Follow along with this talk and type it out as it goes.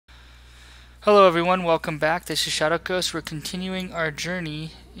Hello everyone, welcome back. This is Shadowcoast. We're continuing our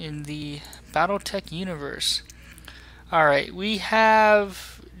journey in the BattleTech universe. Alright, we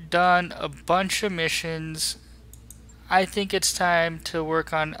have done a bunch of missions. I think it's time to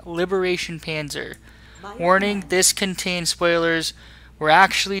work on Liberation Panzyr. Warning, this contains spoilers. We're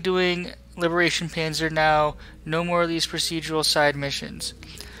actually doing Liberation Panzyr now. No more of these procedural side missions.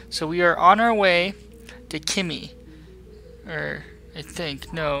 So we are on our way to Kimi. Or, I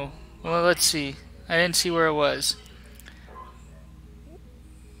think, no. Well, let's see. I didn't see where it was.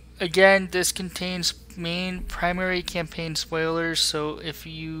 Again, this contains main primary campaign spoilers, so if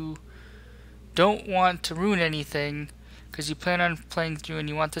you don't want to ruin anything, because you plan on playing through and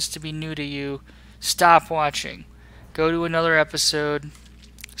you want this to be new to you, stop watching. Go to another episode,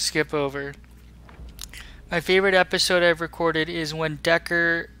 skip over. My favorite episode I've recorded is when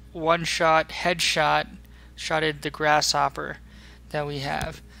Decker one-shot, headshot, shotted the grasshopper that we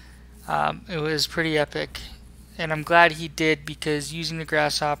have. It was pretty epic, and I'm glad he did, because using the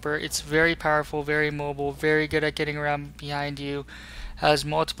grasshopper, it's very powerful, very mobile, very good at getting around behind you, has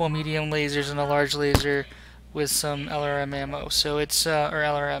multiple medium lasers and a large laser with some LRM ammo, so it's or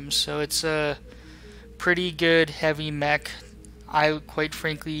LRM, so it's a pretty good heavy mech. I quite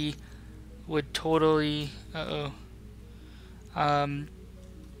frankly would totally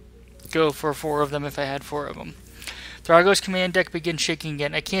go for 4 of them if I had 4 of them. Thargo's command deck begins shaking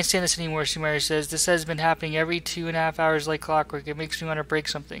again. I can't stand this anymore, Sumire says. This has been happening every 2.5 hours like clockwork. It makes me want to break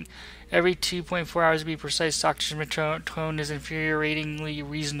something. Every 2.4 hours to be precise, Dr. tone is infuriatingly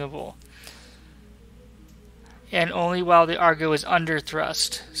reasonable. And only while the Argo is under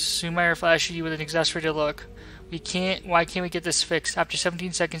thrust. Sumire flashes you with an exasperated look. Why can't we get this fixed? After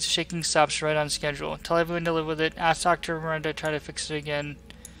 17 seconds, the shaking stops right on schedule. Tell everyone to live with it. Ask Dr. Miranda to try to fix it again.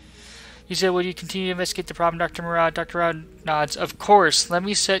 You said, will you continue to investigate the problem, Dr. Murad? Dr. Murad nods. Of course. Let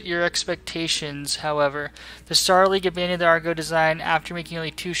me set your expectations, however. The Star League abandoned the Argo design after making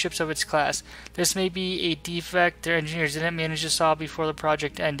only 2 ships of its class. This may be a defect their engineers didn't manage to solve before the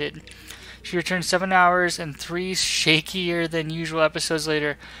project ended. She returned 7 hours and 3 shakier than usual episodes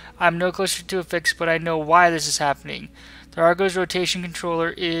later. I'm no closer to a fix, but I know why this is happening. The Argo's rotation controller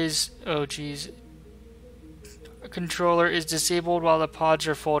is... oh, jeez. Controller is disabled while the pods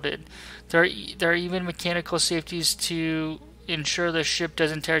are folded. There are even mechanical safeties to ensure the ship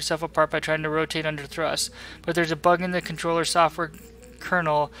doesn't tear itself apart by trying to rotate under thrust. But there's a bug in the controller software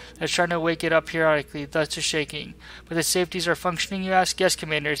kernel that's trying to wake it up periodically, thus the shaking. But the safeties are functioning, you ask? Yes,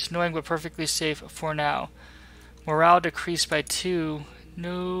 Commander. It's annoying but perfectly safe for now. Morale decreased by 2.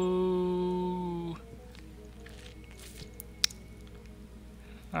 No.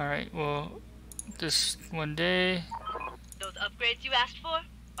 Alright, well, this one day. Those upgrades you asked for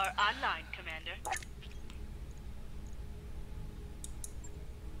are online, Commander.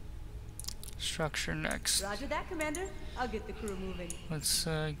 Structure next. Roger that, Commander. I'll get the crew moving. Let's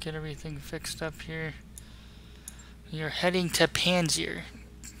get everything fixed up here. You're heading to Panzyr.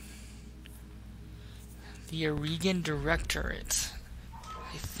 The Aurigan Directorate.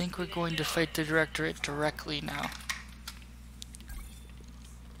 I think we're going to fight the Directorate directly now.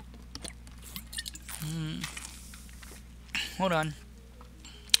 Hold on.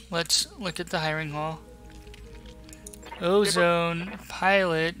 Let's look at the hiring hall. Ozone,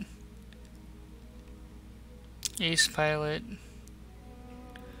 pilot, ace pilot,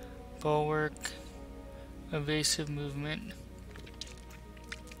 bulwark, evasive movement.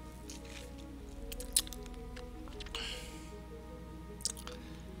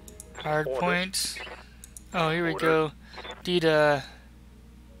 Hard points. Oh, here we go. Dita.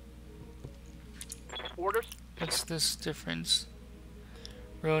 Orders. What's this difference?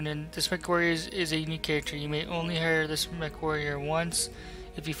 Ronin. This mech warrior is a unique character. You may only hire this mech warrior once.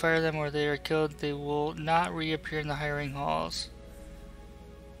 If you fire them or they are killed, they will not reappear in the hiring halls.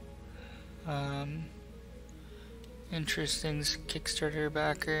 Interesting. Kickstarter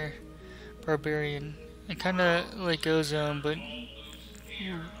backer. Barbarian. I kinda like Ozone, but...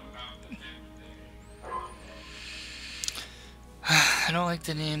 I don't like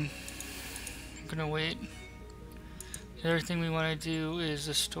the name. I'm gonna wait. The other thing we want to do is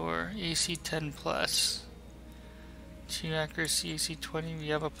the store. AC 10 plus. 2 accuracy, AC 20, we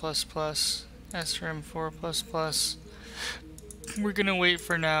have a plus plus. SRM 4 plus plus. We're gonna wait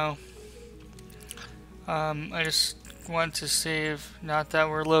for now. I just want to save, not that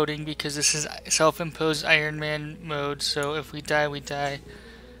we're loading, because this is self-imposed Iron Man mode, so if we die, we die.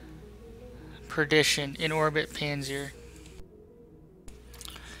 Perdition, in orbit Panzyr.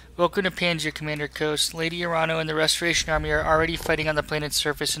 Welcome to Panzyr, Commander Coast. Lady Urano and the Restoration Army are already fighting on the planet's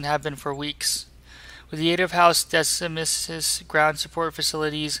surface and have been for weeks. With the aid of House Decimis ground support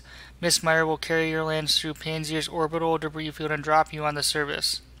facilities, Miss Meyer will carry your lands through Panzyr's orbital debris field and drop you on the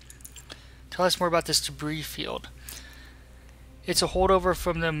surface. Tell us more about this debris field. It's a holdover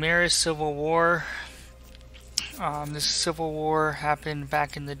from the Maris Civil War. This Civil War happened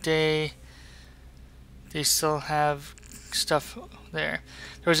back in the day. They still have stuff there.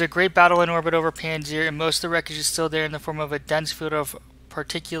 There was a great battle in orbit over Panzyr, and most of the wreckage is still there in the form of a dense field of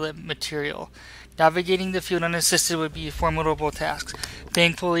particulate material. Navigating the field unassisted would be a formidable task.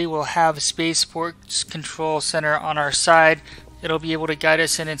 Thankfully, we'll have Spaceport Control Center on our side. It'll be able to guide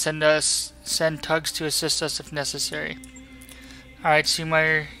us in and send tugs to assist us if necessary. Alright,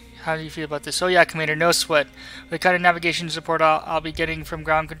 Sumeyer, how do you feel about this? Oh yeah, Commander, no sweat. With the kind of navigation support I'll be getting from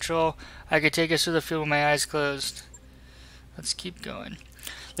ground control, I could take us through the field with my eyes closed. Let's keep going.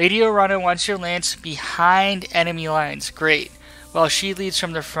 Lady Orana wants your lance behind enemy lines. Great. While she leads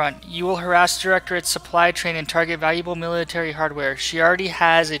from the front. You will harass Directorate's supply train and target valuable military hardware. She already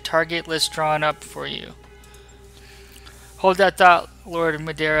has a target list drawn up for you. Hold that thought, Lord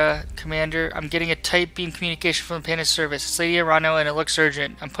Madeira, Commander. I'm getting a tight beam communication from the Panis service. It's Lady Arano and it looks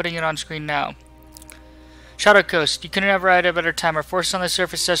urgent. I'm putting it on screen now. Shadowcoast, you couldn't have arrived at a better time. Our forces on the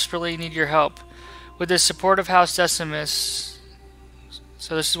surface desperately need your help. With the support of House Decimis,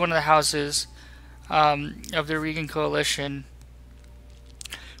 so this is one of the houses of the Regan Coalition,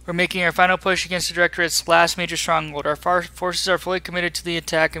 we're making our final push against the Directorate's last major stronghold. Our forces are fully committed to the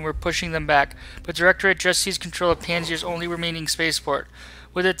attack and we're pushing them back. But Directorate just seized control of Panzyr's only remaining spaceport.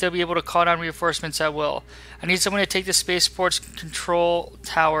 With it, they'll be able to call down reinforcements at will. I need someone to take the spaceport's control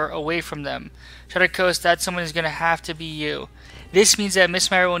tower away from them. Shadowcoast, that someone is going to have to be you. This means that Miss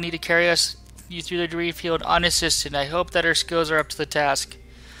Meyer will need to carry you through the debris field unassisted. I hope that her skills are up to the task.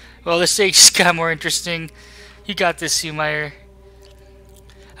 Well, this stage just got more interesting. You got this, Sue Meyer.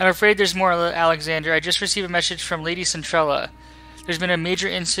 I'm afraid there's more, Alexander. I just received a message from Lady Centrella. There's been a major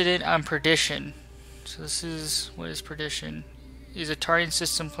incident on Perdition. So this is, what is Perdition? It's a Tarian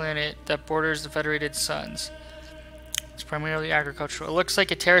system planet that borders the Federated Suns. It's primarily agricultural. It looks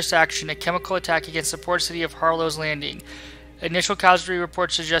like a terrorist action, a chemical attack against the port city of Harlow's Landing. Initial casualty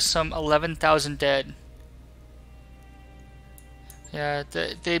reports suggest some 11,000 dead. Yeah,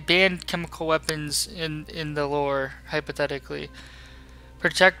 they banned chemical weapons in the lore, hypothetically.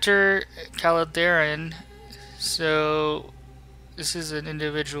 Protector Calderon, so this is an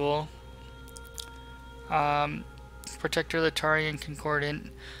individual. Protector Latarian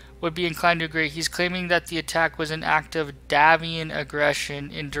Concordant would be inclined to agree. He's claiming that the attack was an act of Davian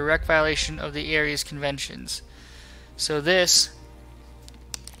aggression in direct violation of the Ares Conventions. So this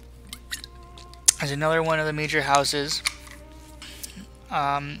is another one of the major houses.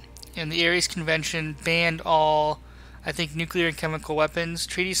 And the Ares Convention banned all, I think, nuclear and chemical weapons.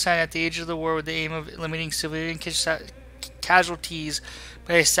 Treaty signed at the age of the war with the aim of limiting civilian casualties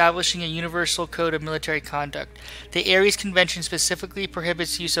by establishing a universal code of military conduct. The Ares Convention specifically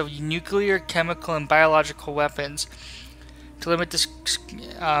prohibits use of nuclear, chemical, and biological weapons to limit this,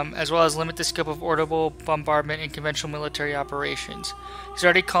 as well as limit the scope of audible bombardment in conventional military operations. He's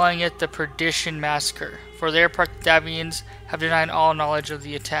already calling it the Perdition Massacre. For their part, the Davians have denied all knowledge of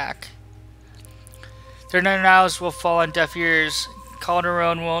the attack. Their denials will fall on deaf ears.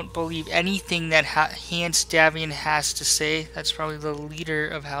 Calderon won't believe anything that Hans Davian has to say. That's probably the leader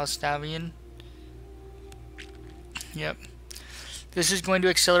of House Davian. Yep. This is going to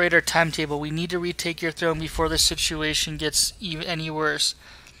accelerate our timetable. We need to retake your throne before the situation gets any worse.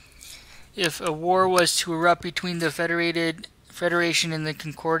 If a war was to erupt between the Federation and the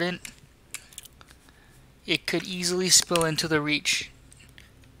Concordant, it could easily spill into the Reach.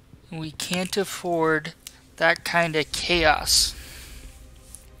 We can't afford that kind of chaos.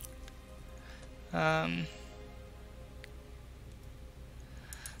 We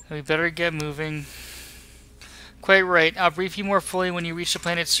better get moving. Quite right. I'll brief you more fully when you reach the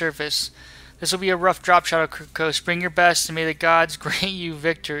planet's surface. This will be a rough drop, Shadowcoast. Bring your best and may the gods grant you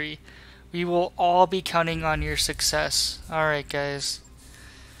victory. We will all be counting on your success. Alright, guys.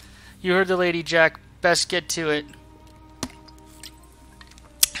 You heard the lady, Jack. Best get to it.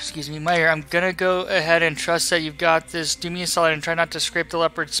 Excuse me, Meyer. I'm gonna go ahead and trust that you've got this. Do me a solid and try not to scrape the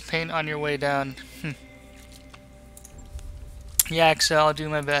leopard's paint on your way down. Yeah, Axel, I'll do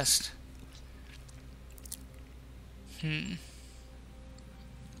my best.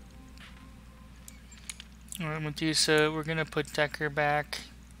 Alright, Medusa, we're gonna put Decker back.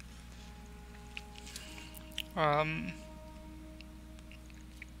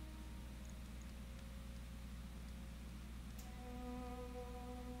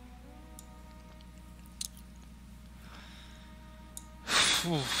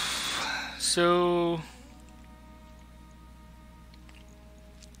 So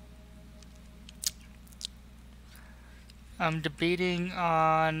I'm debating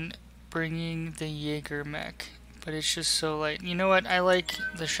on bringing the Jaeger mech, but it's just so light. You know what? I like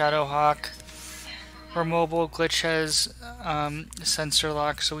the Shadowhawk. Her mobile glitch has sensor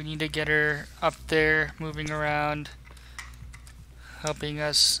lock, so we need to get her up there, moving around, helping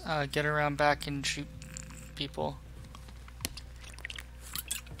us get around back and shoot people.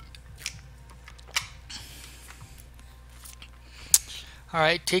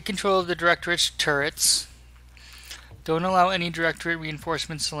 Alright, take control of the Directorate's turrets. Don't allow any Directorate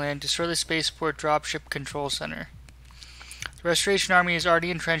reinforcements to land. Destroy the spaceport dropship control center. The Restoration Army is already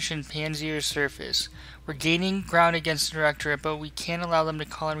entrenched in Panzyr's surface. We're gaining ground against the Directorate, but we can't allow them to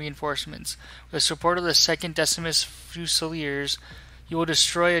call in reinforcements. With the support of the 2nd Decimis Fusiliers, you will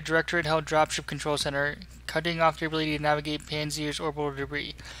destroy a Directorate-held dropship control center, cutting off their ability to navigate Panzyr's orbital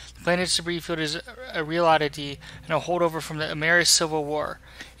debris. The planet's debris field is a real oddity and a holdover from the Ameris Civil War.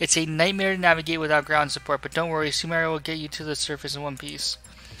 It's a nightmare to navigate without ground support, but don't worry, Sumeru will get you to the surface in one piece.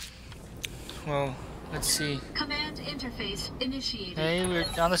 Well, let's see. Command interface initiated. Hey, we're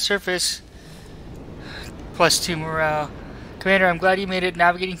on the surface. +2 morale. Commander, I'm glad you made it.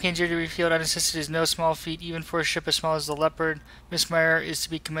 Navigating Panzyr debris field unassisted is no small feat, even for a ship as small as the Leopard. Miss Meyer is to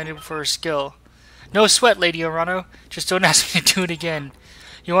be commended for her skill. No sweat, Lady Orano. Just don't ask me to do it again.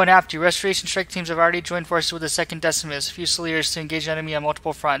 You won't have to. Restoration strike teams have already joined forces with the 2nd Decimis Fusiliers to engage the enemy on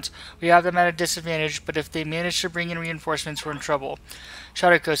multiple fronts. We have them at a disadvantage, but if they manage to bring in reinforcements, we're in trouble.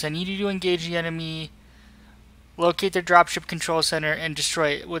 Shadowcoast, I need you to engage the enemy, locate their dropship control center, and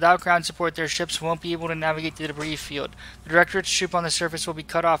destroy it. Without ground support, their ships won't be able to navigate the debris field. The Directorate's troop on the surface will be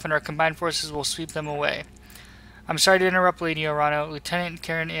cut off, and our combined forces will sweep them away. I'm sorry to interrupt, Lady Orano. Lieutenant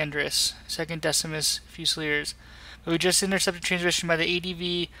Karen Andrus, 2nd Decimis Fusiliers. But we just intercepted transmission by the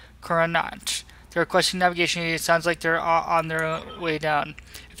ADV Coronach. They're requesting navigation aid. It sounds like they're on their way down.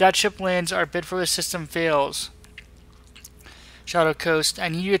 If that ship lands, our bid for the system fails. Shadowcoast, I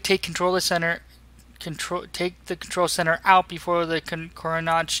need you to take control of the center. Take the control center out before the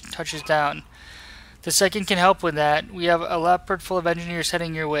Coronach touches down. The 2nd can help with that. We have a Leopard full of engineers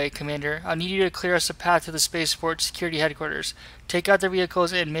heading your way, Commander. I'll need you to clear us a path to the spaceport security headquarters. Take out their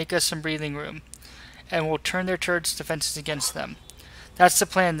vehicles and make us some breathing room. And we'll turn their turrets' defenses against them. That's the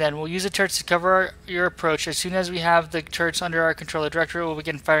plan then. We'll use the turrets to cover your approach. As soon as we have the turrets under our control, the Directorate will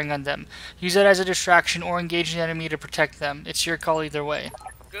begin firing on them. Use that as a distraction or engage the enemy to protect them. It's your call either way.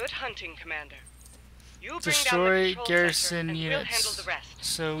 Good hunting, Commander. You bring Destroy down the control garrison center, and units. We'll handle the rest.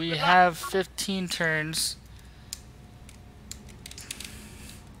 So we Good luck. have 15 turns.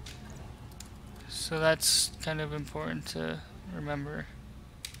 So that's kind of important to remember.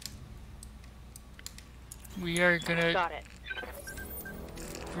 We are gonna. Got it.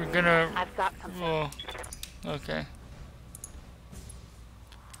 We're gonna. I've got something. Oh, okay.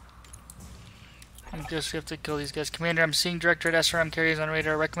 I guess we have to kill these guys. Commander, I'm seeing Directorate SRM carriers on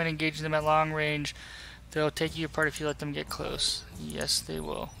radar. I recommend engaging them at long range. They'll take you apart if you let them get close. Yes, they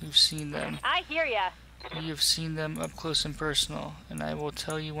will. We've seen them. I hear ya. We have seen them up close and personal. And I will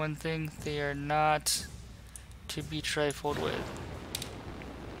tell you one thing, they are not to be trifled with.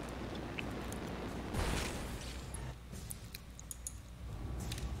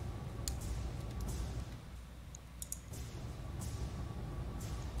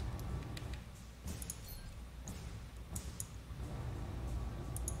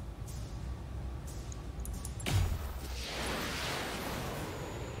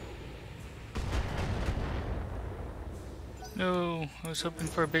 No, I was hoping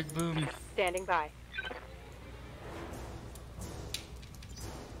for a big boom. Standing by.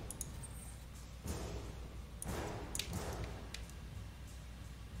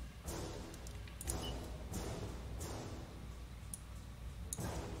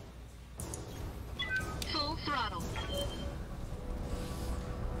 Full throttle.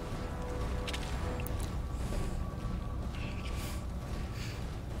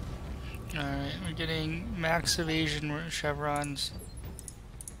 Alright, we're getting max evasion chevrons.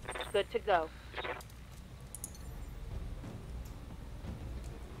 Good to go.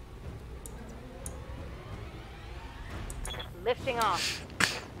 Lifting off.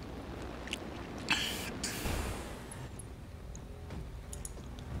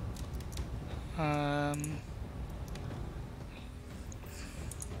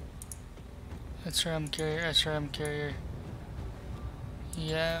 SRM carrier, SRM carrier.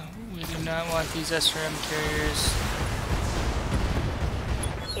 Yeah, we do not want these SRM carriers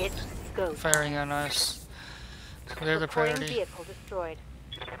It's go. firing on us. So they're the Reporting priority. vehicle destroyed.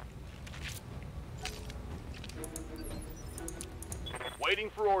 Waiting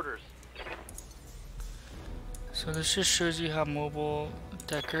for orders. So this just shows you how mobile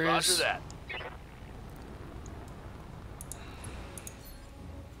Decker Roger is. that.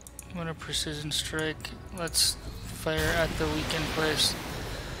 I'm gonna precision strike. Let's fire at the weakened place.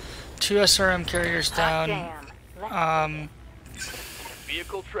 2 SRM carriers down. Damn.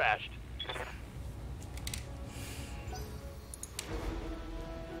 Vehicle trashed.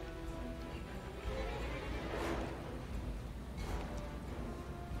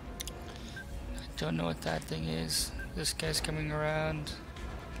 Don't know what that thing is. This guy's coming around.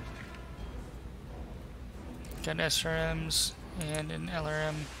 Got SRMs and an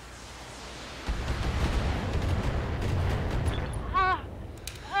LRM.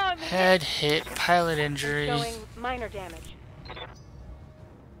 Head hit, pilot injury. Showing minor damage.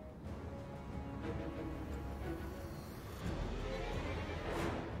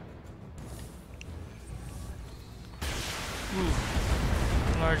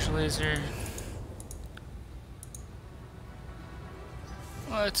 Large laser.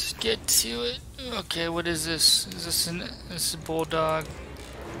 Let's get to it. Okay, what is this? Is this this is a bulldog?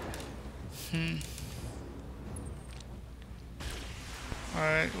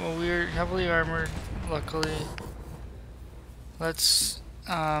 Alright, well we're heavily armored, luckily. Let's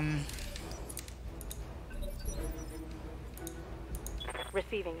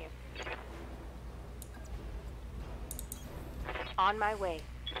Receiving you. On my way.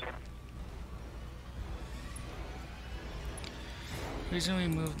 the reason we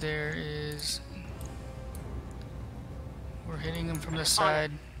moved there is we're hitting him from the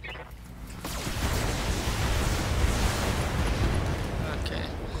side. Okay.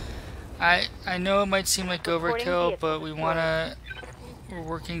 I know it might seem like overkill, but we're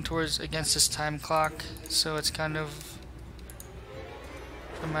working towards against this time clock, so it's kind of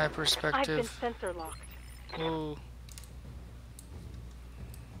from my perspective. I've been sensor locked. Whoa.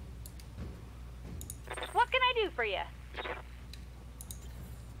 What can I do for you?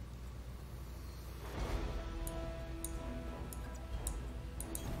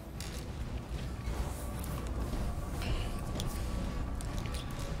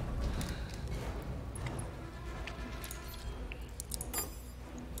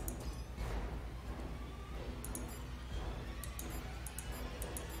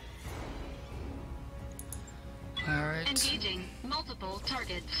 Alright. Engaging multiple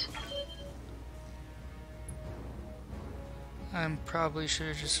targets. I probably should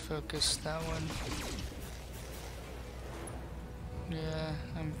have just focused that one. Yeah,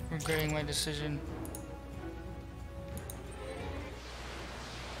 I'm regretting my decision.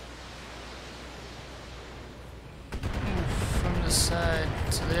 Oof, from the side.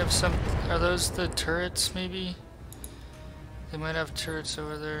 So they have some. Are those the turrets, maybe? They might have turrets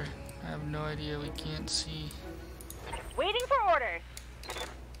over there. I have no idea. We can't see. Waiting for orders.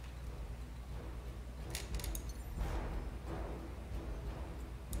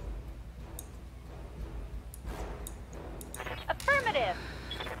 Affirmative.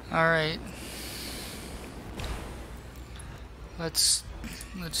 Alright. Let's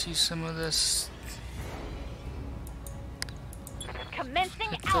use some of this. Commencing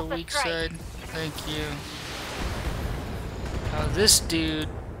Hit the alpha weak strike. side. Thank you. Now this dude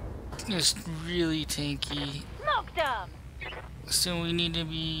is really tanky. Smoked them. So we need to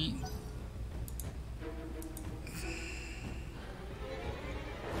be...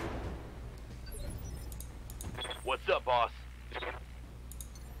 What's up, boss?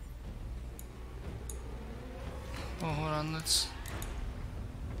 Oh, hold on, let's...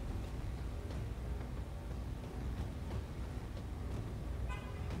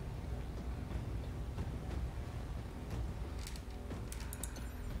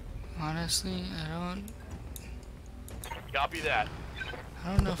 Honestly, Copy that.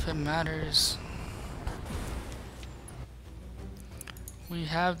 I don't know if it matters. We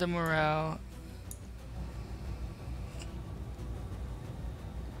have the morale.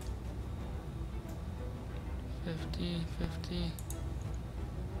 Fifty.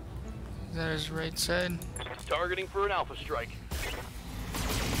 Is that his right side? Targeting for an alpha strike.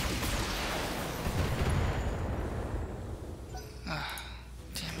 Ah,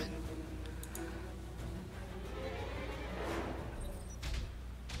 damn it.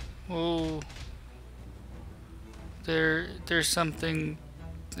 Whoa. There's something.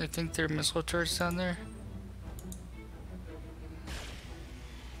 I think there are missile turrets down there.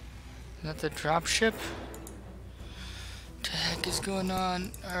 Is that the dropship? What the heck is going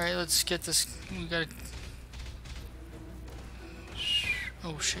on? Alright, let's get this. We gotta.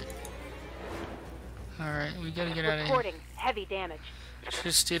 Oh shit. Alright, we gotta get out of here. Reporting heavy damage.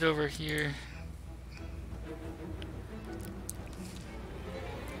 Should've stayed over here.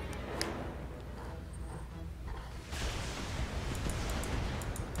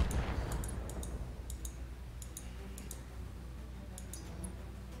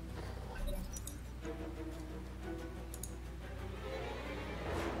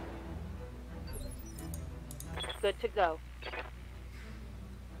 Good to go.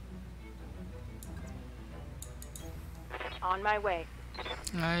 On my way.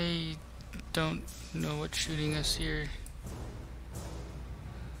 I don't know what's shooting us here.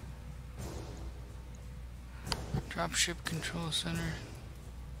 Dropship control center.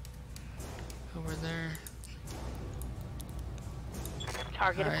 Over there.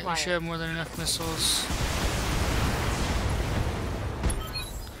 Target Alright, you acquired. should have more than enough missiles.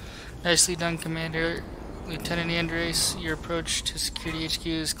 Nicely done, Commander. Lieutenant Andres, your approach to security HQ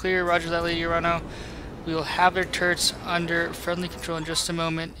is clear. Roger that, Lady Urano. We will have their turrets under friendly control in just a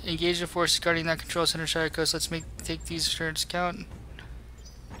moment. Engage the forces guarding that control center, Shadowcoast. Let's take these turrets count.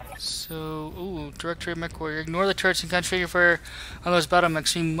 So, ooh, Directorate Mech Warrior. Ignore the turrets and concentrate your fire on those battle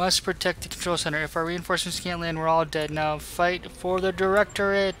mechs. We must protect the control center. If our reinforcements can't land, we're all dead. Now fight for the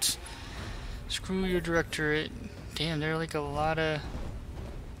Directorate. Screw your Directorate. Damn, there are like a lot of...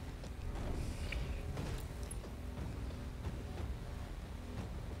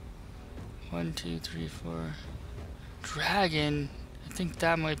 One, two, three, four. Dragon. I think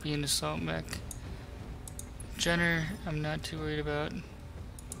that might be an assault mech. Jenner, I'm not too worried about.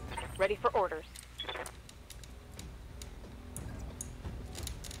 Ready for orders.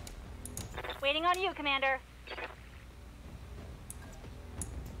 Waiting on you, Commander.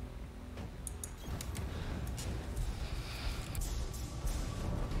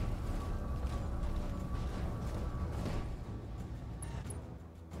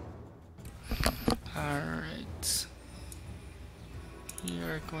 Alright. We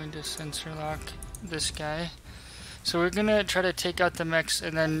are going to sensor lock this guy. So we're gonna try to take out the mechs,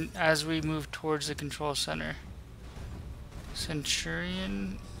 and then as we move towards the control center.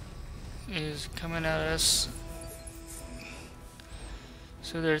 Centurion is coming at us.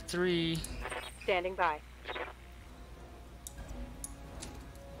 So there are 3. Standing by.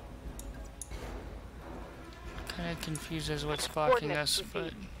 Kinda confused as what's blocking us,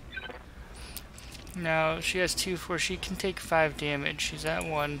 but... Now, she has 2-4, she can take 5 damage. She's at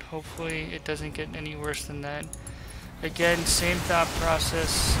 1. Hopefully it doesn't get any worse than that. Again, same thought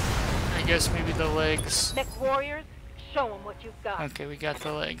process. I guess maybe the legs. Mech warriors, show them what you've got. Okay, we got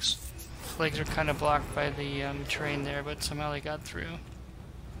the legs. The legs are kind of blocked by the terrain there, but somehow they got through.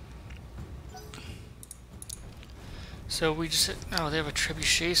 So we just... Oh, they have a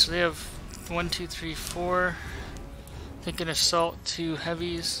trebuchet, so they have 1, 2, 3, 4. I think an assault, 2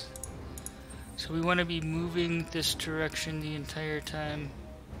 heavies. So we want to be moving this direction the entire time.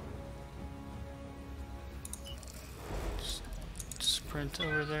 Sprint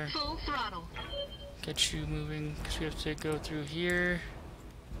over there. Full throttle. Get you moving, because we have to go through here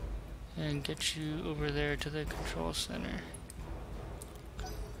and get you over there to the control center.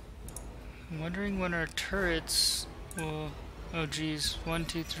 I'm wondering when our turrets will... Oh geez, 1,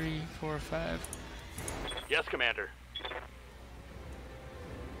 2, 3, 4, 5. Yes, Commander.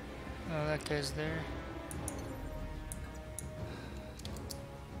 Oh, that guy's there.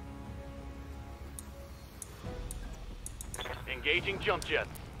 Engaging jump jets.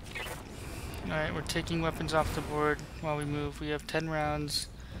 Alright, we're taking weapons off the board while we move. We have 10 rounds.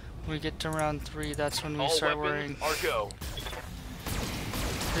 When we get to round 3, that's when we All start weapons worrying. are go.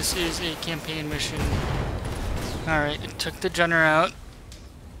 This is a campaign mission. Alright, it took the Jenner out.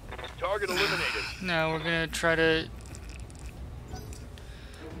 Target eliminated. Now we're gonna try to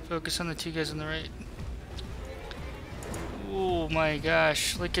focus on the 2 guys on the right. Oh my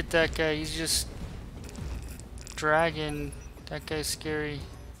gosh, look at that guy. He's just dragging. That guy's scary.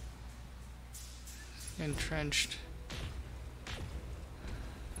 Entrenched.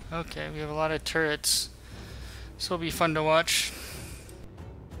 Okay, we have a lot of turrets. This will be fun to watch.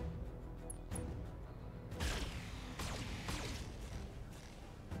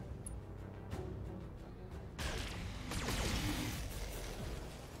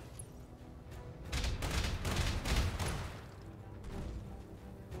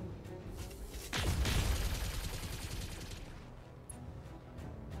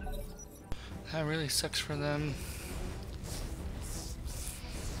 That really sucks for them.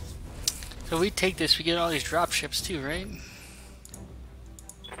 So we take this, we get all these drop ships too, right?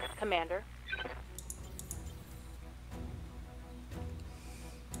 Commander.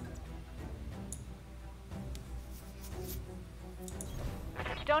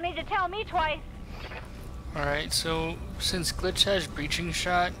 Don't need to tell me twice. Alright, so since Glitch has breaching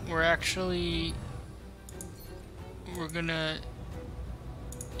shot, we're gonna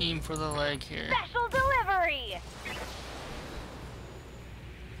aim for the leg here. Special delivery!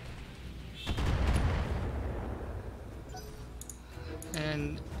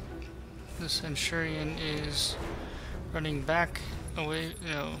 And the Centurion is running back away.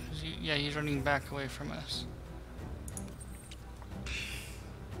 No, yeah, he's running back away from us.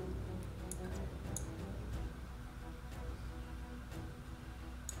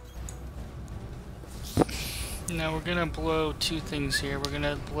 Now we're gonna blow two things here. We're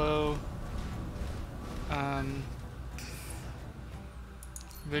gonna blow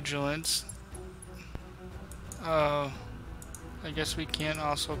vigilance. Oh, I guess we can't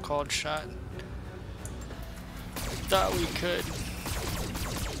also call it shot. Thought we could.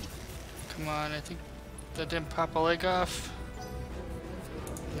 Come on, I think that didn't pop a leg off.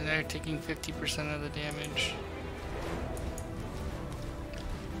 And they're taking 50% of the damage.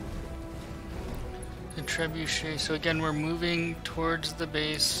 The trebuchet. So again, we're moving towards the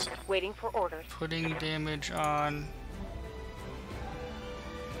base. Waiting for orders. Putting damage on.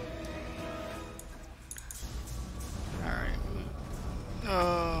 Alright.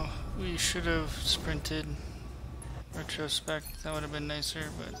 Oh, we should have sprinted. Retrospect. That would have been nicer,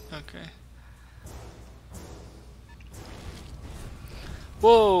 but okay.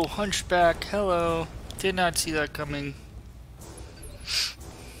 Whoa, hunchback. Hello. Did not see that coming.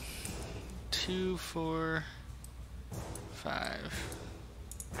 2, 4, 5.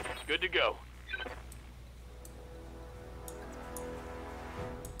 Good to go.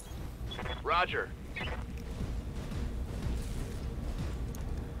 Roger.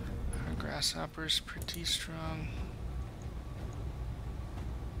 Our grasshopper's pretty strong.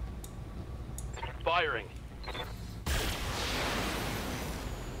 Firing.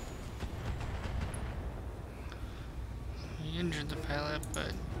 We injured the pilot,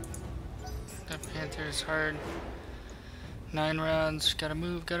 but that Panther is hard. 9 rounds. Gotta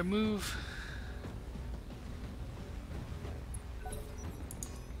move, gotta move.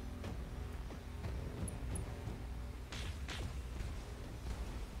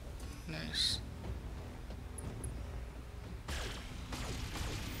 Nice.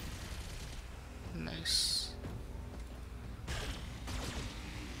 Nice.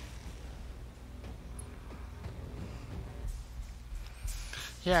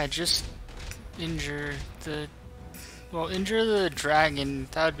 Yeah, just injure the dragon.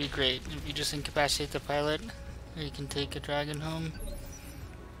 That would be great. If you just incapacitate the pilot, you can take a dragon home.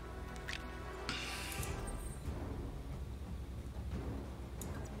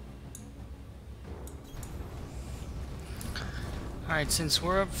 Alright, since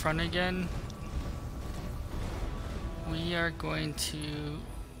we're up front again, we are going to...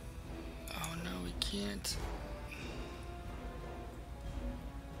 Oh no, we can't.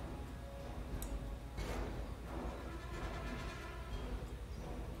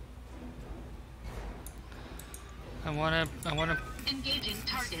 I wanna Engaging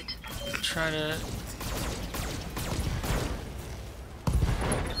target. try to...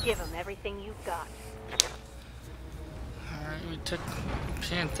 Give them everything you've got. Alright, we took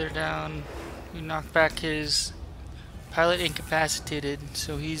Panther down. We knocked back his pilot incapacitated,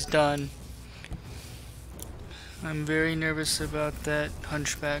 so he's done. I'm very nervous about that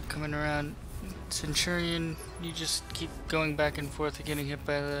hunchback coming around. Centurion, you just keep going back and forth and getting hit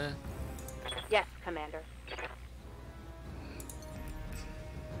by the... Yes, Commander.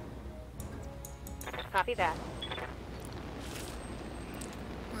 Copy that.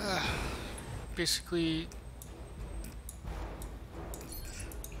 Basically...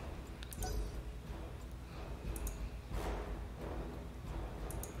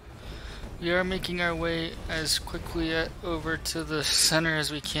 We are making our way as quickly over to the center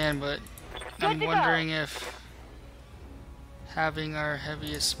as we can, but I'm wondering if having our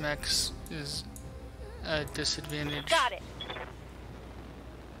heaviest mechs is a disadvantage. Got it.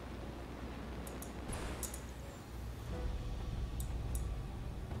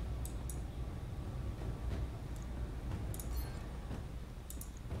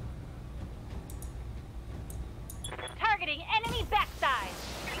 Targeting enemy backside.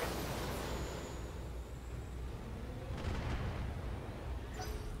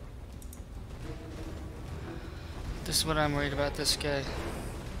 This is what I'm worried about, this guy.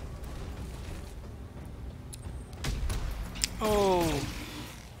 Oh!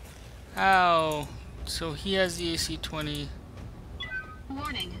 Ow! So he has the AC-20.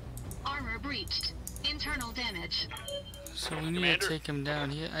 Warning. Armor breached. Internal damage. So we need Commander? to take him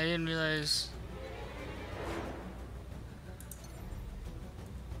down. I didn't realize...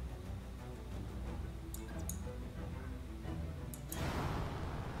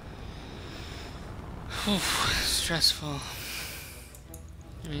 Stressful.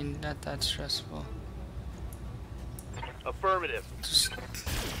 I mean, not that stressful. Affirmative. Just,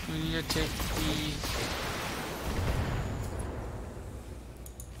 we need to take the...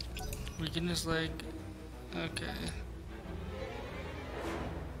 Weaken his leg. Okay.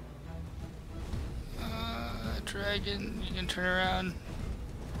 Dragon, you can turn around.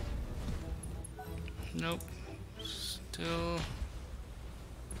 Nope. Still...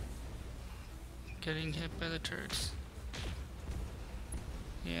 getting hit by the turrets.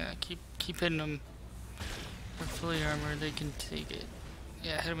 Yeah, keep hitting them. They're fully armored, they can take it.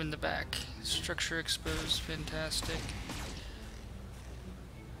 Yeah, hit them in the back. Structure exposed, fantastic.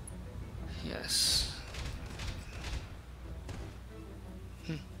 Yes.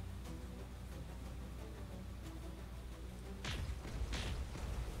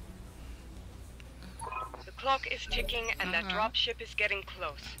 The clock is ticking and that dropship is getting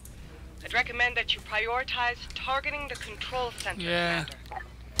close. I'd recommend that you prioritize targeting the control center, Yeah. Commander.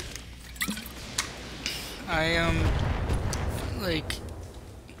 I am like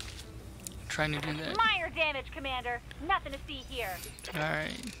trying to do that. Minor damage, Commander. Nothing to see here.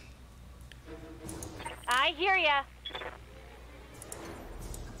 Alright. I hear ya.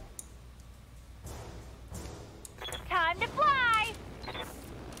 Time to fly!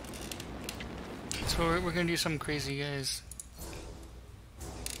 So we're gonna do something crazy, guys.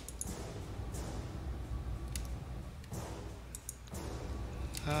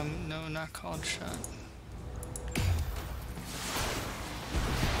 No, not called shot.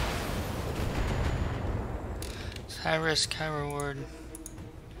 It's high risk, high reward.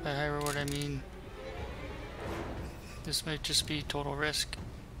 By high reward, I mean this might just be total risk.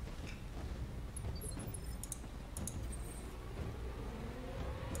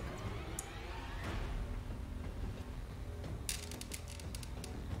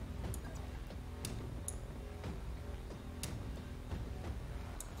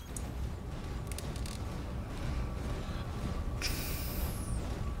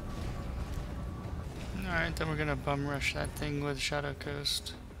 Alright, then we're gonna bum rush that thing with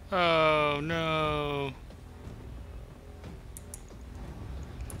Shadowcoast. Oh no!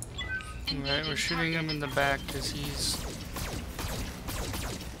 Alright, we're shooting him in the back because he's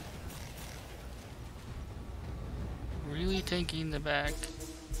really tanking the back.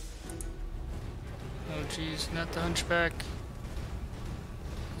 Oh jeez, not the hunchback.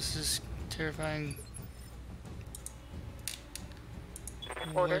 This is terrifying.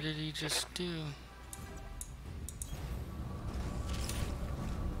 What did he just do?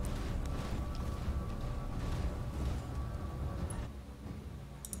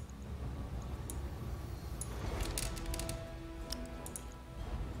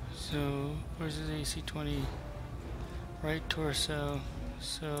 So, where's his AC-20? Right torso.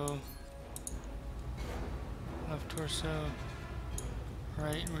 So, left torso.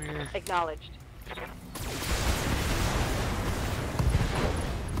 Right rear. Acknowledged.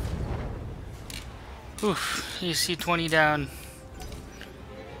 Oof, AC-20 down.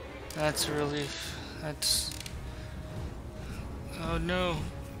 That's a relief. That's... Oh no.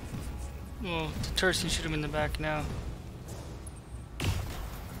 Well, the turrets can shoot him in the back now.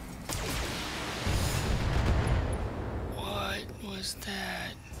 What was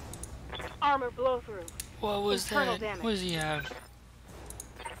that? Armor blow through. What was Internal that? damage. What does he have?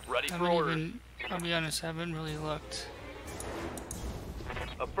 Ready I for haven't orders. even, I'll be honest, I haven't really looked.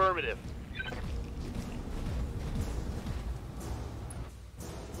 Affirmative.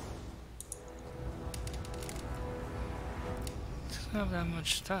 Doesn't have that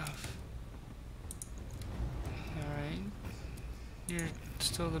much stuff. Alright. You're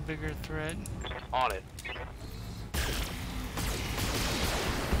still the bigger threat. On it.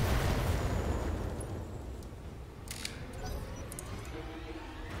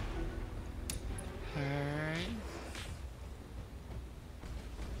 Alright.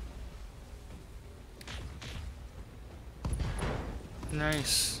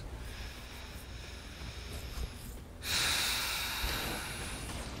 Nice.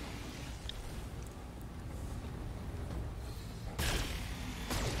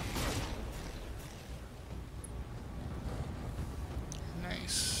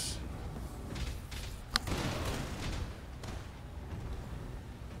 Nice.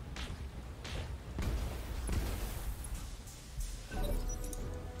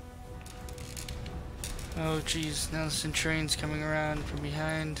 Oh geez, now the Centurion's coming around from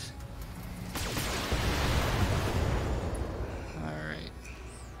behind. Alright.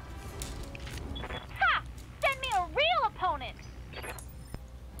 Ha! Send me a real opponent!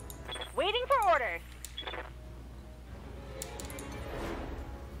 Waiting for orders.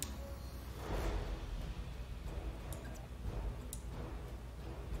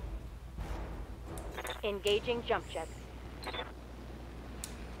 Engaging jump jets.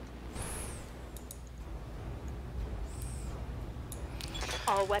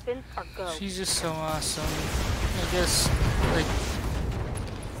 All weapons are go. She's just so awesome. I guess, like,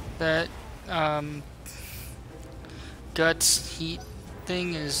 that, guts heat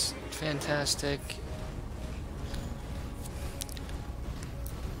thing is fantastic.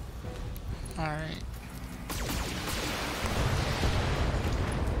 Alright.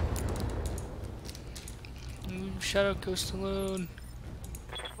 Leave Shadowcoast alone.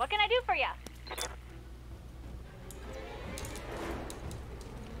 What can I do for you?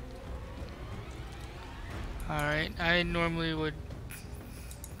 Alright, I normally would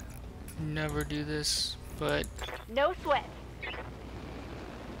never do this, but No sweat.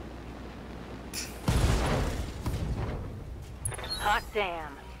 Hot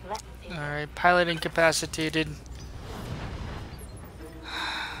damn. Let's do it. alright, pilot incapacitated.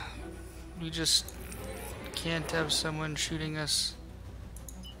 We just can't have someone shooting us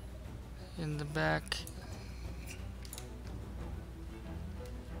in the back.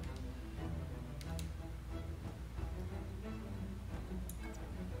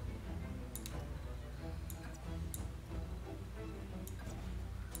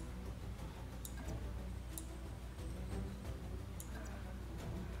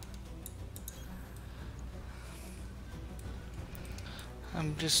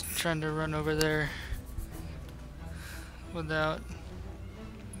 I'm just trying to run over there without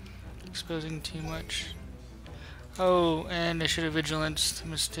exposing too much. Oh, and I should have vigilanced.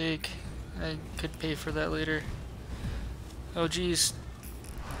 Mistake. I could pay for that later. Oh geez.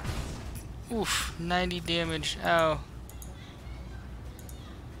 Oof, 90 damage. Ow.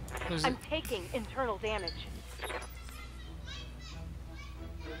 Was it I'm taking internal damage.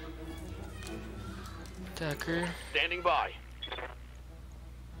 Decker? Standing by.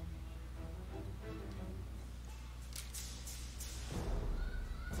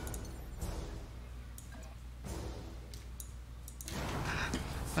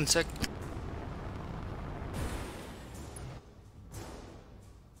 One sec.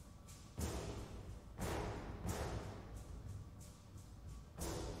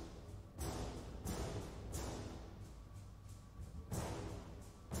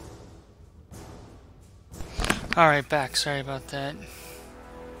 Alright, back. Sorry about that.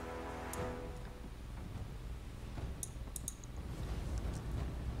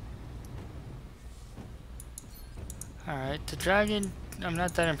 Alright, the dragon, I'm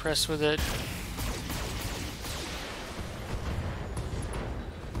not that impressed with it.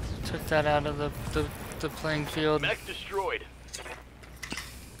 Took that out of the playing field. Mech destroyed.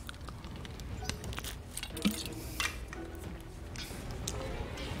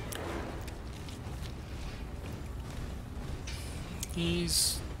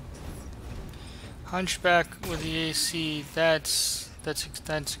 He's hunchback with the AC. That's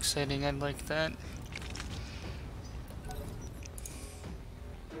exciting. I'd like that.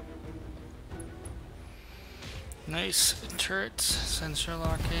 Nice turrets, sensor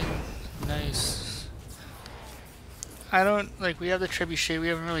locking. Nice. I don't like. We have the trebuchet. We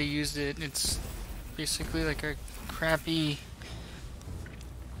haven't really used it. It's basically like a crappy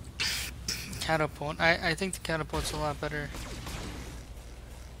catapult. I think the catapult's a lot better.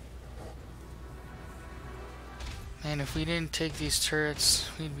 Man, if we didn't take these turrets,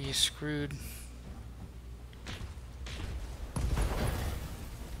 we'd be screwed.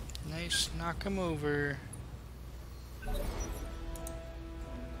 Nice, knock him over. Yeah,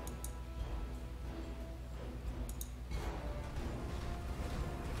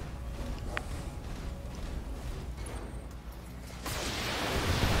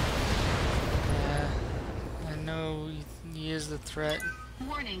 I know he is the threat.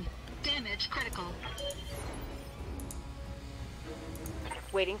 Warning. Damage critical.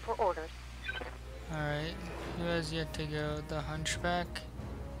 Waiting for orders. Alright, who has yet to go? The hunchback?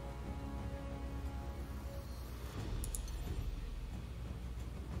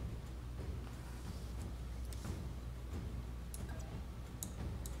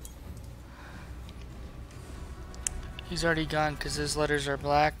 He's already gone because his letters are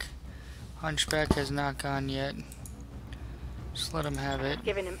black. Hunchback has not gone yet. Just let him have it.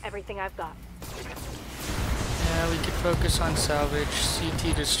 Giving him everything I've got. Yeah, we could focus on salvage.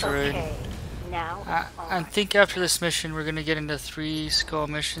 CT destroyed. Okay. Now I think after this mission we're gonna get into 3 skull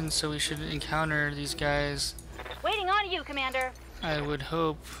missions, so we should encounter these guys, waiting on you, Commander. I would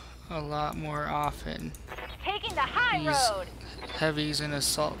hope, a lot more often. Taking the high These road. heavies and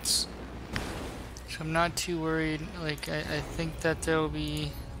assaults. So I'm not too worried. Like I think that there will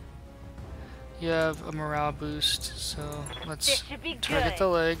be. You have a morale boost, so let's This should be target good. the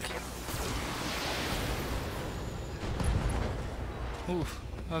leg. Oof.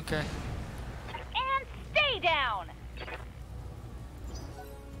 Okay. And stay down.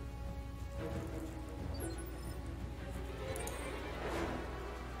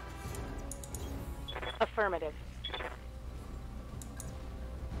 Affirmative.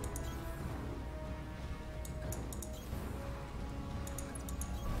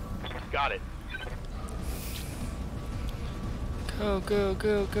 Got it. Go, go,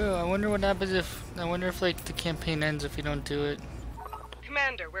 go, go. I wonder what happens if... I wonder if, like, the campaign ends if you don't do it.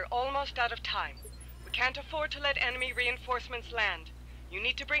 Commander, we're almost out of time. We can't afford to let enemy reinforcements land. You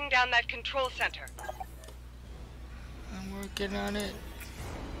need to bring down that control center. I'm working on it.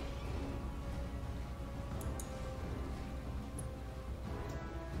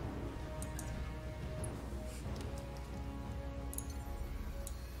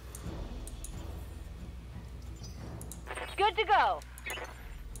 Good to go.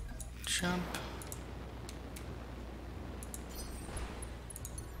 Jump.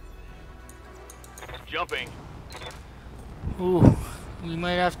 Jumping. Ooh, we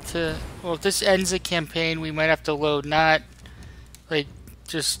might have to... Well, if this ends the campaign, we might have to load. Not, like,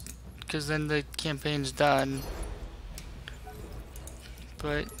 just... Because then the campaign's done.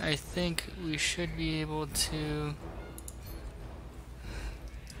 But I think we should be able to...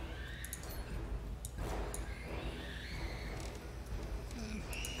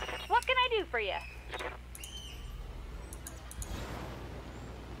 What can I do for you?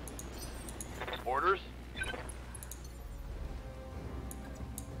 Orders?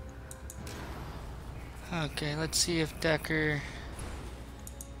 Okay, let's see if Decker...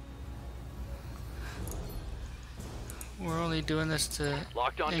 We're only doing this to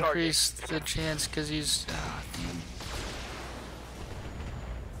Locked on increase the chance because he's... Oh, damn.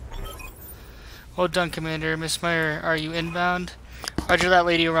 Well done, Commander. Miss Meyer, are you inbound? Roger that,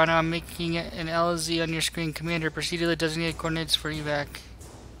 Lady Orana. I'm making an LZ on your screen. Commander, proceed to the designated coordinates for evac.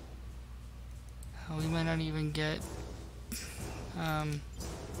 Oh, we might not even get...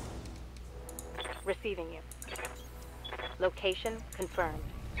 Receiving you. Location confirmed.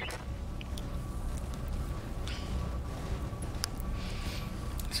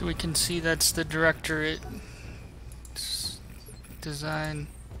 So we can see that's the Directorate design.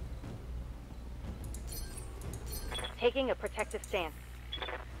 Taking a protective stance.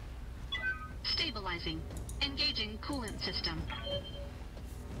 Stabilizing. Engaging coolant system.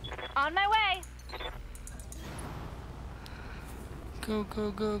 On my way. Go, go,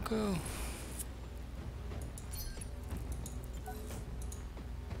 go, go.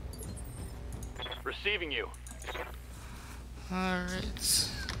 Receiving you. Alright.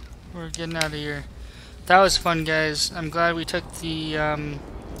 We're getting out of here. That was fun, guys. I'm glad we took the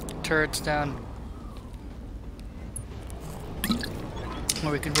turrets down.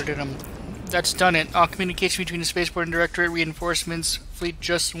 Or we converted them. That's done it. All communication between the spaceport and Directorate reinforcements fleet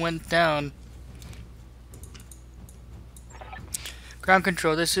just went down. Ground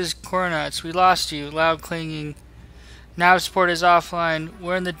control, this is Coronats. We lost you. Loud clanging. Nav support is offline.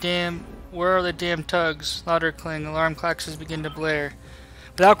 Where are the damn tugs? Louder clang. Alarm clocks begin to blare.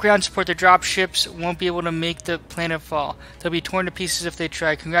 Without ground support, the drop ships won't be able to make the planet fall. They'll be torn to pieces if they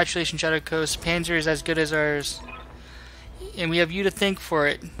try. Congratulations, Shadowcoast. Panzer is as good as ours. And we have you to thank for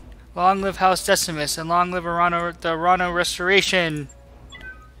it. Long live House Decimis, and long live the Arano Restoration.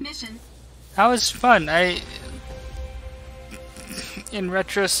 Mission. That was fun. In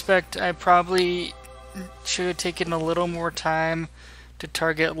retrospect, I probably should have taken a little more time to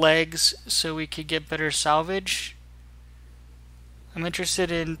target legs so we could get better salvage. I'm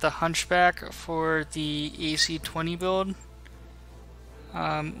interested in the Hunchback for the AC-20 build.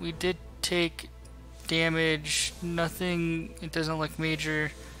 We did take damage, nothing, it doesn't look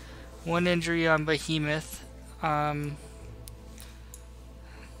major. One injury on Behemoth. Only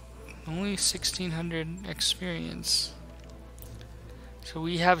 1600 experience. So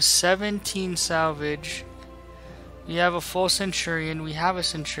we have 17 salvage. We have a full Centurion. We have a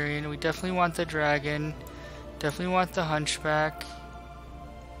Centurion. We definitely want the Dragon. Definitely want the Hunchback.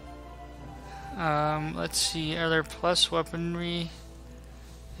 Let's see. Are there plus weaponry?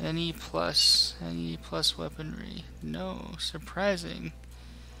 Any plus weaponry? No. Surprising.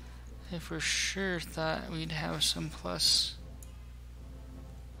 I for sure thought we'd have some plus.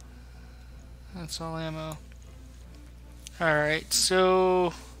 That's all ammo. Alright,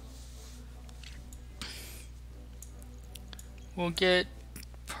 so we'll get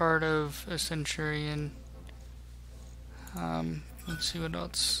part of a Centurion. Let's see what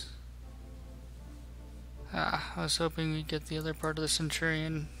else. I was hoping we'd get the other part of the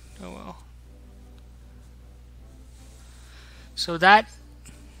Centurion. Oh well. So that,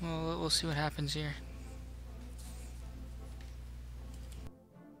 well, we'll see what happens here.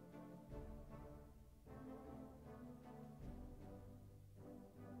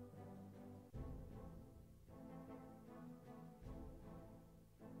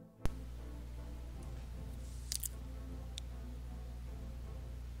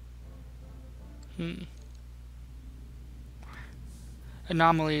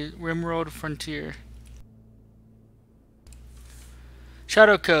 anomaly, Rimworld Frontier.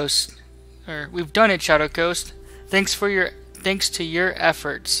 Shadowcoast. We've done it, Shadowcoast. Thanks to your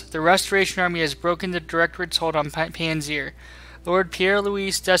efforts. The Restoration Army has broken the Directorate's hold on Panzyr. Lord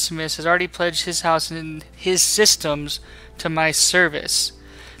Pierre-Louis Decimis has already pledged his house and his systems to my service.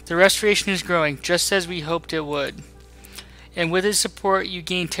 The Restoration is growing, just as we hoped it would. And with his support, you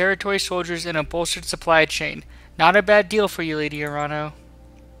gain territory soldiers and a bolstered supply chain. Not a bad deal for you, Lady Arano.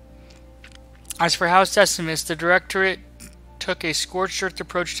 As for House Decimis, the Directorate took a scorched earth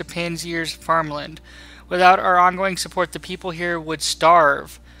approach to Panzyr's farmland. Without our ongoing support, the people here would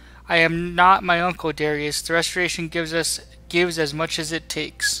starve. I am not my uncle, Darius. The Restoration gives as much as it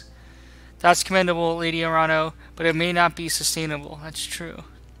takes. That's commendable, Lady Arano, but it may not be sustainable. That's true.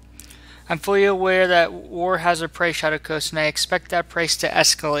 I'm fully aware that war has a price, Shadowcoast, and I expect that price to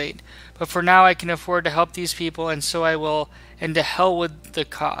escalate. But for now, I can afford to help these people, and so I will, and to hell with the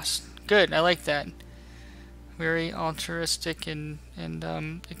cost. Good, I like that. Very altruistic and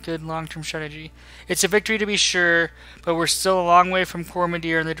a good long-term strategy. It's a victory to be sure, but we're still a long way from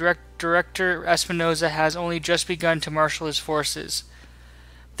Cormadir, and the Director Espinoza has only just begun to marshal his forces.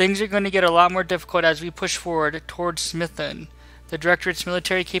 Things are going to get a lot more difficult as we push forward towards Smithen. The Directorate's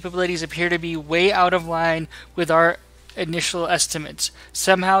military capabilities appear to be way out of line with our initial estimates.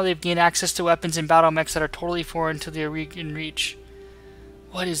 Somehow they've gained access to weapons and battle mechs that are totally foreign to the Aurigan Reach.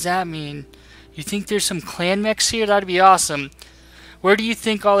 What does that mean? You think there's some clan mechs here? That'd be awesome. Where do you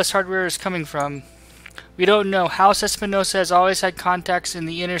think all this hardware is coming from? We don't know. House Espinosa has always had contacts in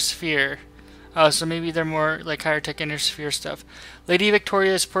the Inner Sphere. Oh, so maybe they're more like higher tech Inner Sphere stuff. Lady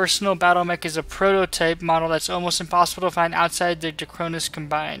Victoria's personal battle mech is a prototype model that's almost impossible to find outside the Draconis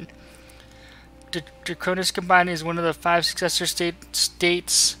Combine. Draconis Combine is one of the 5 successor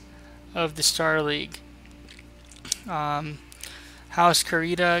states of the Star League. House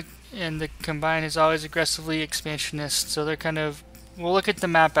Carita and the Combine is always aggressively expansionist, so they're kind of... We'll look at the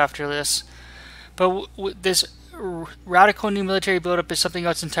map after this. But this radical new military buildup is something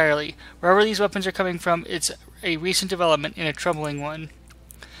else entirely. Wherever these weapons are coming from, it's a recent development and a troubling one.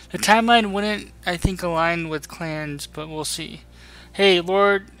 The timeline wouldn't, I think, align with clans, but we'll see. Hey,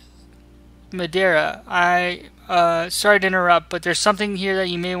 Lord Madeira, sorry to interrupt, but there's something here that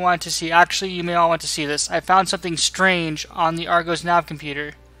you may want to see. Actually, you may all want to see this. I found something strange on the Argos nav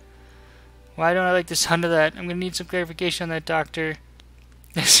computer. Why don't I like the sound of that? I'm going to need some clarification on that, Doctor.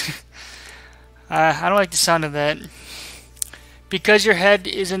 I don't like the sound of that. Because your head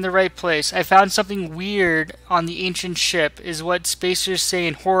is in the right place. I found something weird on the ancient ship, is what spacers say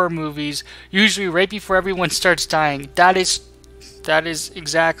in horror movies, usually right before everyone starts dying. That is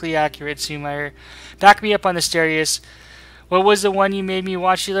exactly accurate, Sumeyer. Back me up on this, Darius. What was the one you made me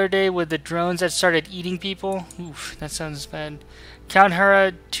watch the other day with the drones that started eating people? Oof, that sounds bad. Count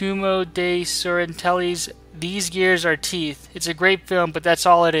Hera, Tumo de Sorrentelli's These Gears Are Teeth. It's a great film, but that's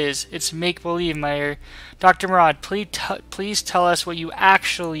all it is. It's make-believe, Meyer. Dr. Murad, please tell us what you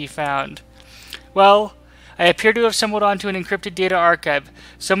actually found. Well, I appear to have stumbled onto an encrypted data archive.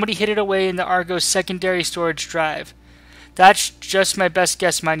 Somebody hid it away in the Argo's secondary storage drive. That's just my best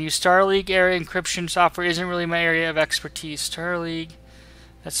guess, mind you. Star League era encryption software isn't really my area of expertise. Star League,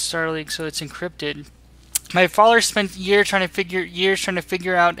 that's Star League, so it's encrypted. My father spent years trying to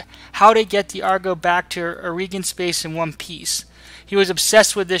figure out how to get the Argo back to Aurigan space in one piece. He was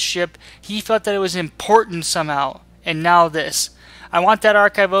obsessed with this ship. He felt that it was important somehow. And now this. I want that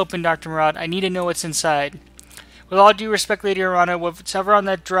archive open, Dr. Murad. I need to know what's inside. With all due respect, Lady Arana, whatever on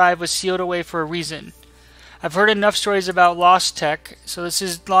that drive was sealed away for a reason. I've heard enough stories about Lost Tech. So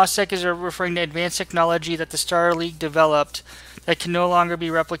Lost Tech is referring to advanced technology that the Star League developed that can no longer be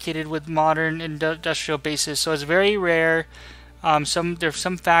replicated with modern industrial bases. So it's very rare. There's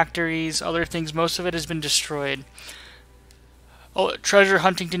some factories, other things. Most of it has been destroyed. Treasure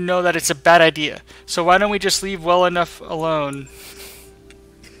hunting to know that it's a bad idea. So why don't we just leave well enough alone?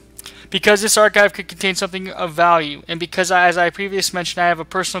 Because this archive could contain something of value, and because, as I previously mentioned, I have a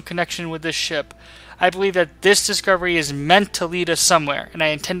personal connection with this ship, I believe that this discovery is meant to lead us somewhere, and I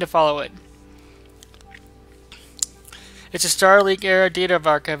intend to follow it. It's a Star League era data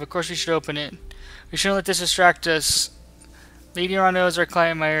archive. Of course we should open it. We shouldn't let this distract us. Lady Arano is our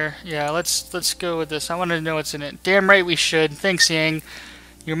client, Meyer. Yeah, let's go with this. I want to know what's in it. Damn right we should. Thanks, Yang.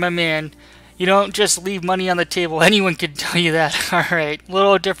 You're my man. You don't just leave money on the table. Anyone could tell you that. Alright.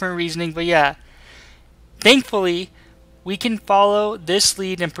 Little different reasoning, but yeah. Thankfully, we can follow this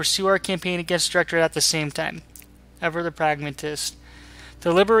lead and pursue our campaign against Directorate at the same time. Ever the pragmatist.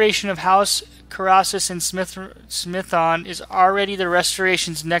 The liberation of House Karasis and Smithon is already the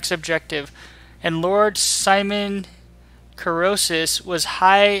Restoration's next objective, and Lord Simon Corrosis was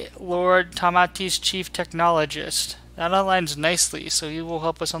High Lord Tamati's chief technologist. That aligns nicely, so he will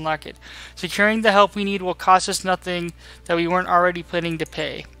help us unlock it. Securing the help we need will cost us nothing that we weren't already planning to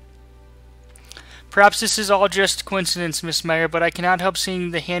pay. Perhaps this is all just coincidence, Miss Meyer, but I cannot help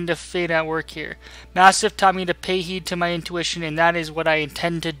seeing the hand of fate at work here. Mastiff taught me to pay heed to my intuition, and that is what I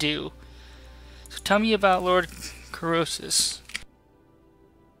intend to do. So tell me about Lord Corrosis.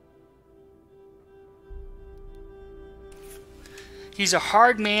 He's a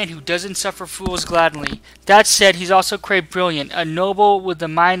hard man who doesn't suffer fools gladly. That said, he's also quite brilliant, a noble with the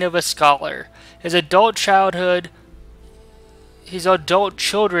mind of a scholar. His adult children,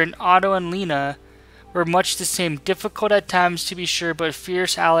 Otto and Lena, were much the same, difficult at times to be sure, but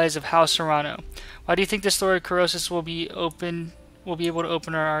fierce allies of House Serrano. Why do you think this Lord Corrosis will be able to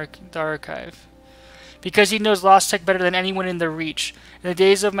open the archive? Because he knows Lost Tech better than anyone in the Reach. In the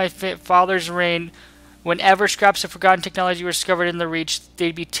days of my father's reign, whenever scraps of forgotten technology were discovered in the Reach,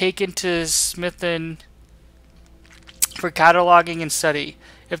 they'd be taken to Smithen for cataloging and study.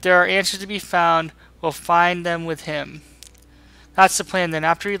 If there are answers to be found, we'll find them with him. That's the plan then.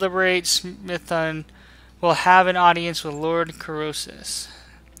 After we liberate Smithen, we'll have an audience with Lord Corrosis.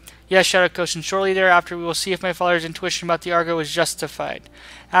 Yes, Shadowcoast, and shortly thereafter we will see if my father's intuition about the Argo is justified.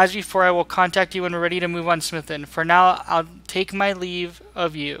 As before, I will contact you when we're ready to move on Smithen. For now, I'll take my leave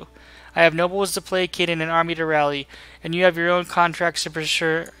of you. I have nobles to placate and an army to rally, and you have your own contracts to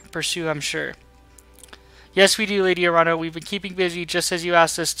pursue, I'm sure. Yes, we do, Lady Arano. We've been keeping busy just as you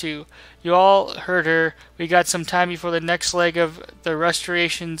asked us to. You all heard her. We got some time before the next leg of the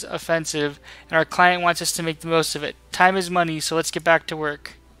Restoration's offensive, and our client wants us to make the most of it. Time is money, so let's get back to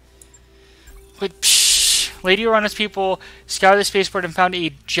work. But, Lady Arano's people scoured the spaceport and found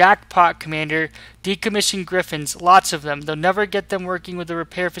a jackpot, Commander. Decommissioned Griffins, lots of them. They'll never get them working with the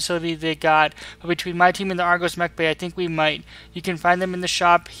repair facility they got, but between my team and the Argos mech bay, I think we might. You can find them in the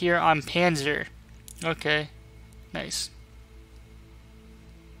shop here on Panzyr. Okay, nice.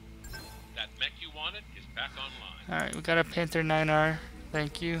 That mech you wanted is back online. Alright, we got a Panther 9R.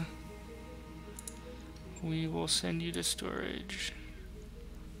 Thank you. We will send you to storage.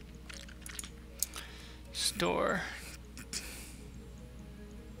 Store.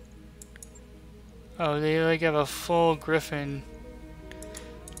 Oh, they like have a full Griffin.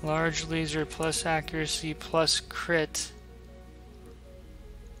 Large laser plus accuracy plus crit.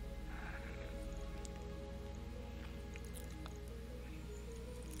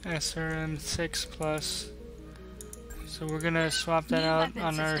 SRM 6 plus. So we're gonna swap that out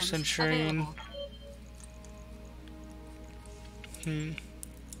on our Centurion.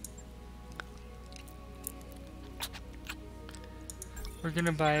 We're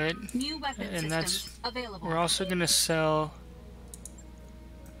gonna buy it, and that's we're also gonna sell.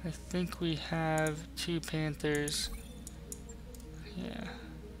 I think we have 2 Panthers. Yeah.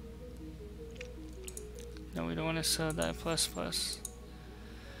 No, we don't want to sell that plus plus.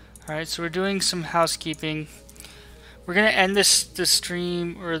 Alright, so we're doing some housekeeping. We're gonna end this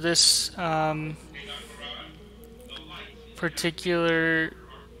stream, or this particular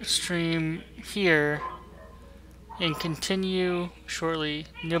stream here, and continue shortly.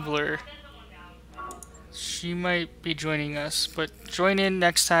 Nibbler, she might be joining us, but join in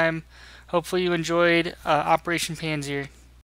next time. Hopefully you enjoyed Operation Panzyr.